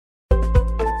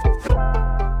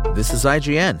This is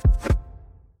IGN.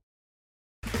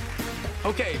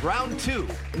 Okay, round two.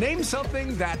 Name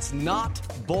something that's not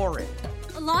boring.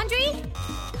 A laundry?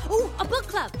 Ooh, a book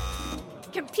club.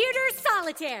 Computer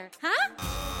solitaire, huh?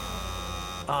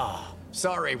 Ah,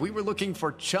 sorry, we were looking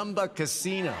for Chumba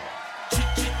Casino.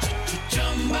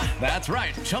 That's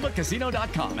right,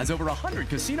 ChumbaCasino.com has over 100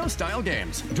 casino-style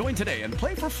games. Join today and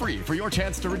play for free for your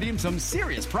chance to redeem some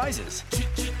serious prizes.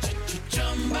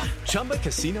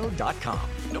 ChumbaCasino.com.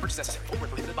 No purchase necessary. Void where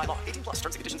prohibited by law. 18+ terms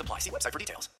and conditions apply. See website for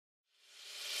details.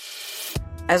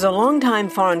 As a longtime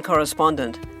foreign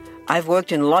correspondent, I've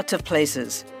worked in lots of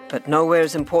places, but nowhere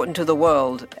as important to the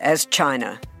world as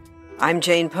China. I'm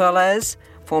Jane Perlez,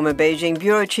 former Beijing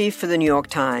bureau chief for the New York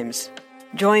Times.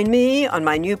 Join me on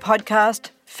my new podcast,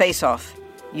 Face Off,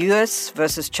 U.S.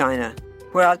 versus China,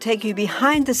 where I'll take you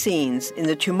behind the scenes in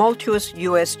the tumultuous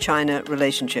U.S.-China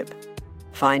relationship.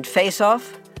 Find Face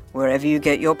Off wherever you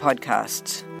get your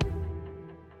podcasts.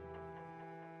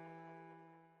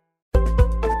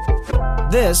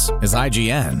 This is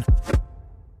IGN.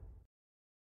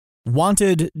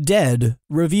 Wanted Dead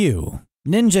Review.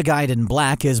 Ninja Gaiden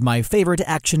Black is my favorite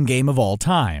action game of all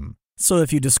time. So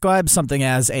if you describe something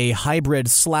as a hybrid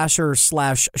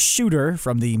slasher/shooter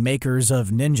from the makers of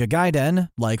Ninja Gaiden,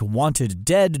 like Wanted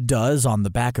Dead does on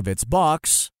the back of its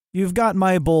box, you've got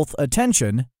my both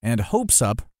attention and hopes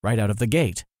up right out of the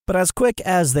gate. But as quick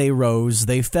as they rose,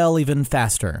 they fell even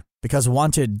faster, because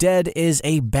Wanted Dead is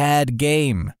a bad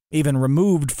game, even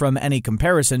removed from any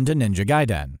comparison to Ninja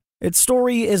Gaiden. Its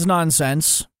story is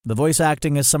nonsense, the voice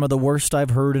acting is some of the worst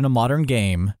I've heard in a modern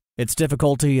game, its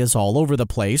difficulty is all over the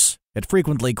place, it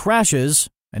frequently crashes,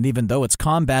 and even though its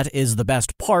combat is the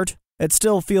best part, it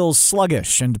still feels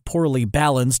sluggish and poorly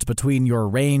balanced between your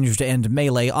ranged and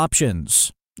melee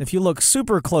options. If you look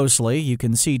super closely, you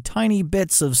can see tiny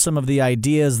bits of some of the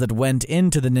ideas that went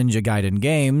into the Ninja Gaiden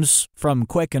games, from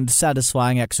quick and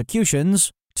satisfying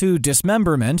executions to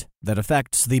dismemberment that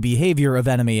affects the behavior of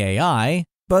enemy AI,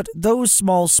 but those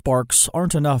small sparks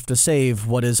aren't enough to save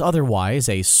what is otherwise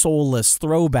a soulless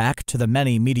throwback to the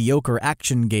many mediocre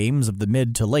action games of the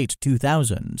mid to late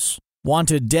 2000s.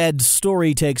 Wanted Dead's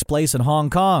story takes place in Hong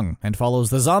Kong and follows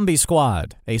the Zombie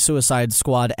Squad, a Suicide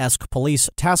Squad-esque police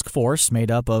task force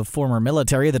made up of former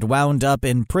military that wound up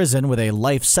in prison with a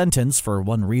life sentence for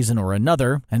one reason or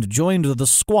another and joined the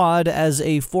squad as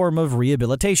a form of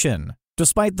rehabilitation.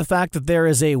 Despite the fact that there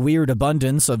is a weird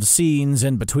abundance of scenes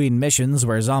in between missions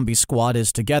where Zombie Squad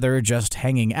is together just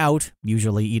hanging out,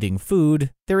 usually eating food,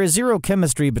 there is zero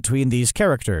chemistry between these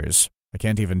characters. I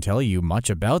can't even tell you much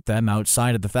about them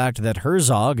outside of the fact that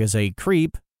Herzog is a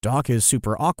creep, Doc is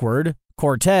super awkward,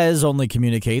 Cortez only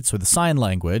communicates with sign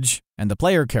language, and the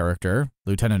player character,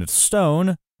 Lieutenant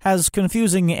Stone, has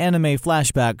confusing anime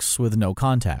flashbacks with no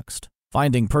context.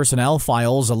 Finding personnel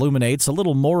files illuminates a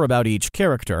little more about each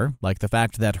character, like the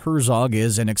fact that Herzog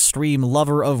is an extreme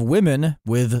lover of women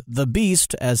with the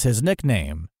Beast as his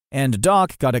nickname, and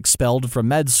Doc got expelled from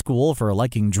med school for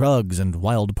liking drugs and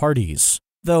wild parties,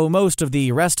 though most of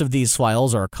the rest of these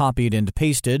files are copied and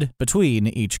pasted between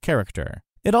each character.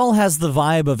 It all has the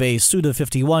vibe of a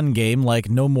Suda51 game like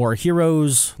No More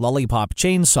Heroes, Lollipop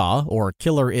Chainsaw, or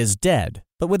Killer is Dead,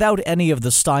 but without any of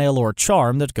the style or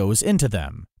charm that goes into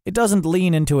them. It doesn't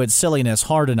lean into its silliness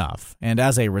hard enough, and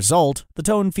as a result, the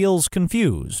tone feels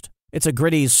confused. It's a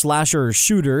gritty slasher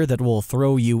shooter that will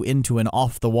throw you into an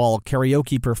off-the-wall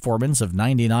karaoke performance of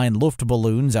 99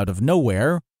 Luftballoons out of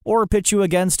nowhere, or pitch you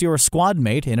against your squad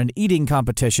mate in an eating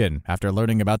competition after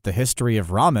learning about the history of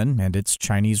ramen and its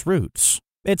Chinese roots.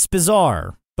 It's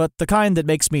bizarre, but the kind that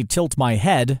makes me tilt my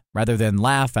head rather than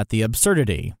laugh at the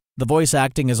absurdity. The voice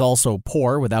acting is also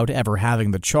poor without ever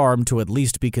having the charm to at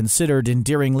least be considered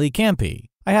endearingly campy.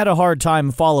 I had a hard time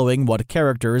following what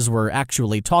characters were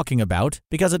actually talking about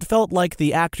because it felt like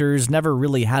the actors never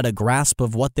really had a grasp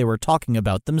of what they were talking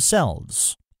about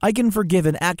themselves. I can forgive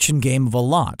an action game of a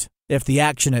lot if the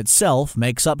action itself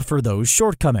makes up for those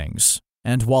shortcomings.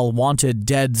 And while Wanted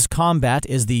Dead's combat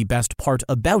is the best part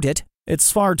about it,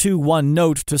 it's far too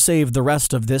one-note to save the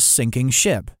rest of this sinking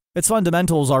ship. Its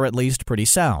fundamentals are at least pretty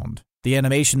sound. The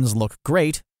animations look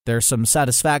great, there's some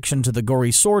satisfaction to the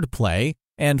gory swordplay,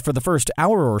 and for the first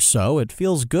hour or so, it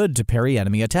feels good to parry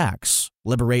enemy attacks,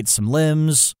 liberate some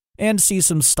limbs, and see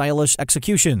some stylish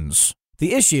executions.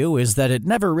 The issue is that it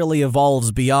never really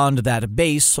evolves beyond that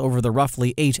base over the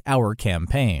roughly 8-hour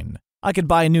campaign. I could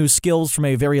buy new skills from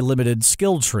a very limited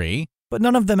skill tree, but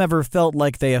none of them ever felt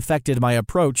like they affected my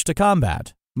approach to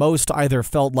combat. Most either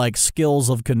felt like skills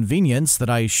of convenience that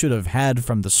I should have had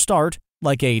from the start,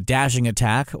 like a dashing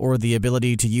attack or the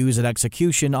ability to use an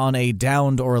execution on a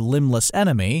downed or limbless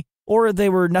enemy, or they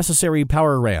were necessary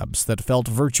power ramps that felt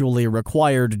virtually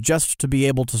required just to be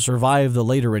able to survive the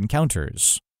later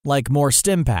encounters, like more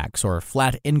stim packs or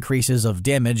flat increases of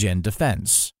damage and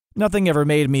defense. Nothing ever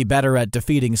made me better at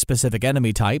defeating specific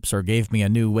enemy types or gave me a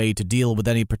new way to deal with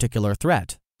any particular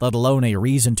threat, let alone a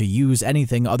reason to use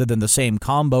anything other than the same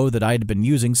combo that I'd been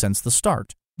using since the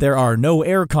start. There are no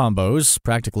air combos,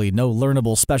 practically no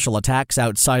learnable special attacks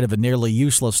outside of a nearly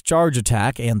useless charge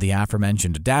attack and the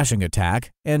aforementioned dashing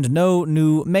attack, and no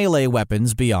new melee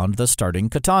weapons beyond the starting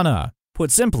katana. Put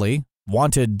simply,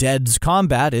 Wanted Dead's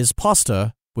combat is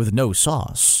pasta with no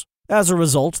sauce. As a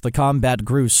result, the combat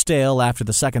grew stale after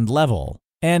the second level,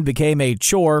 and became a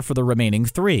chore for the remaining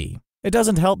 3. It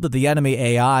doesn't help that the enemy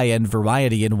AI and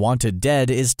variety in Wanted Dead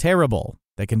is terrible.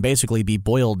 They can basically be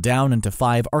boiled down into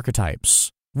 5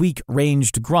 archetypes: weak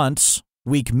ranged grunts,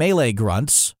 weak melee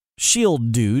grunts,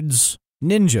 shield dudes,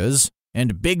 ninjas,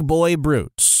 and big boy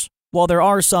brutes. While there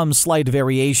are some slight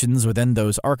variations within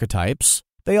those archetypes,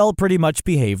 they all pretty much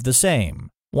behave the same.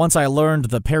 Once I learned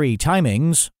the parry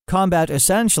timings, combat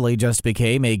essentially just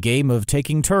became a game of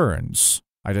taking turns.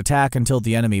 I'd attack until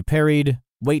the enemy parried,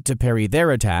 wait to parry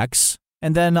their attacks,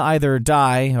 and then either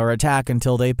die or attack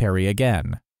until they parry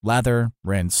again. Lather,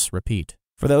 rinse, repeat.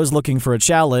 For those looking for a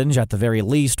challenge, at the very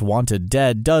least, Wanted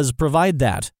Dead does provide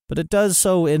that, but it does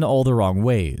so in all the wrong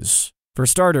ways. For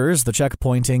starters, the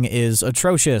checkpointing is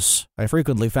atrocious. I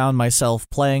frequently found myself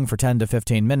playing for 10 to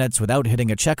 15 minutes without hitting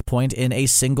a checkpoint in a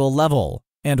single level.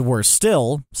 And worse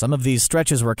still, some of these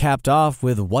stretches were capped off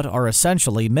with what are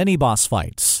essentially mini-boss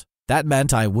fights. That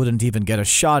meant I wouldn't even get a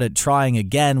shot at trying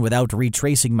again without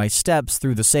retracing my steps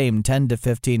through the same 10 to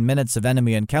 15 minutes of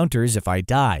enemy encounters if I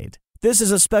died. This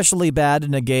is especially bad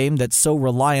in a game that's so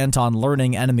reliant on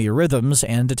learning enemy rhythms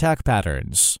and attack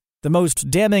patterns. The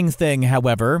most damning thing,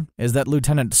 however, is that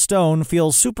Lieutenant Stone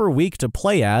feels super weak to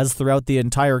play as throughout the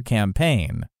entire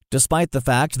campaign. Despite the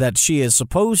fact that she is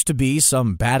supposed to be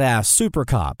some badass super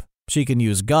cop. She can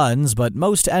use guns, but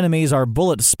most enemies are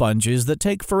bullet sponges that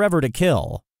take forever to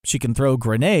kill. She can throw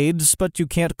grenades, but you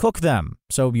can't cook them,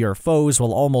 so your foes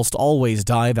will almost always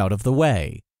dive out of the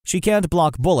way. She can't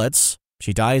block bullets,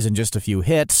 she dies in just a few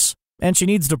hits, and she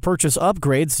needs to purchase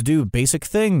upgrades to do basic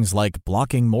things like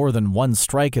blocking more than one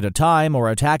strike at a time or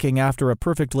attacking after a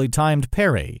perfectly timed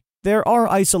parry. There are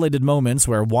isolated moments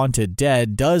where Wanted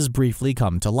Dead does briefly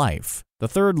come to life. The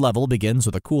third level begins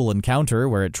with a cool encounter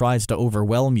where it tries to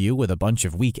overwhelm you with a bunch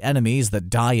of weak enemies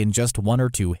that die in just 1 or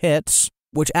 2 hits,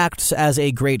 which acts as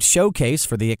a great showcase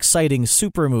for the exciting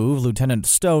super move Lieutenant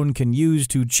Stone can use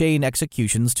to chain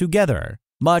executions together,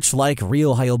 much like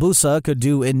real Hayabusa could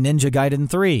do in Ninja Gaiden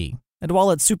 3. And while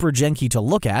it's super janky to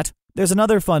look at, there's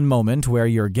another fun moment where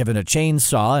you're given a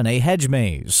chainsaw in a hedge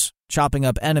maze, chopping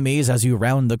up enemies as you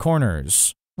round the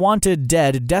corners. Wanted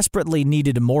Dead desperately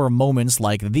needed more moments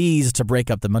like these to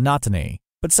break up the monotony,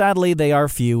 but sadly they are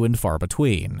few and far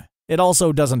between. It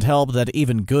also doesn't help that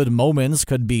even good moments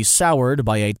could be soured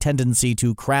by a tendency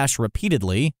to crash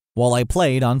repeatedly while I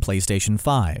played on PlayStation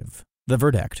 5. The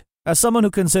verdict. As someone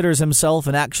who considers himself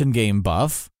an action game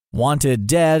buff, Wanted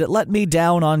Dead let me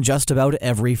down on just about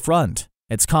every front.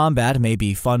 Its combat may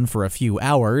be fun for a few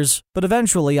hours, but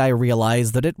eventually I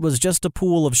realized that it was just a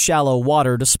pool of shallow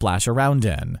water to splash around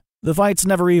in. The fights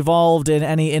never evolved in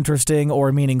any interesting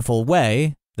or meaningful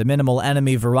way, the minimal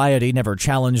enemy variety never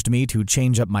challenged me to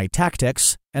change up my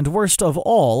tactics, and worst of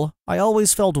all, I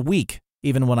always felt weak,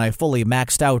 even when I fully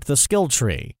maxed out the skill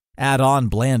tree. Add on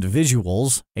bland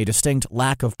visuals, a distinct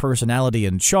lack of personality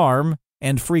and charm,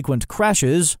 and frequent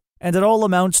crashes, and it all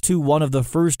amounts to one of the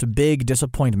first big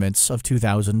disappointments of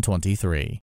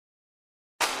 2023.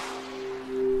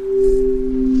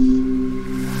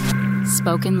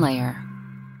 Spoken Layer.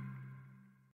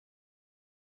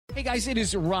 Hey guys, it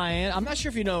is Ryan. I'm not sure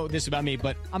if you know this about me,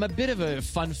 but I'm a bit of a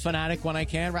fun fanatic when I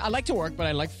can. I like to work, but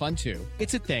I like fun too.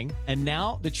 It's a thing. And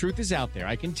now the truth is out there.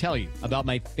 I can tell you about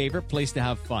my favorite place to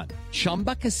have fun.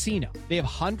 Chumba Casino. They have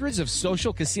hundreds of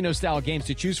social casino style games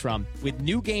to choose from with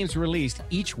new games released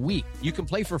each week. You can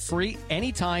play for free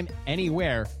anytime,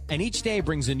 anywhere. And each day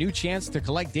brings a new chance to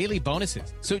collect daily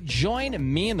bonuses. So join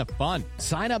me in the fun.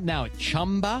 Sign up now at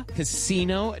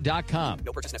ChumbaCasino.com.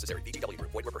 No purchase necessary. VGW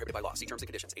Group. Void where prohibited by law. See terms and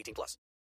conditions. 18+.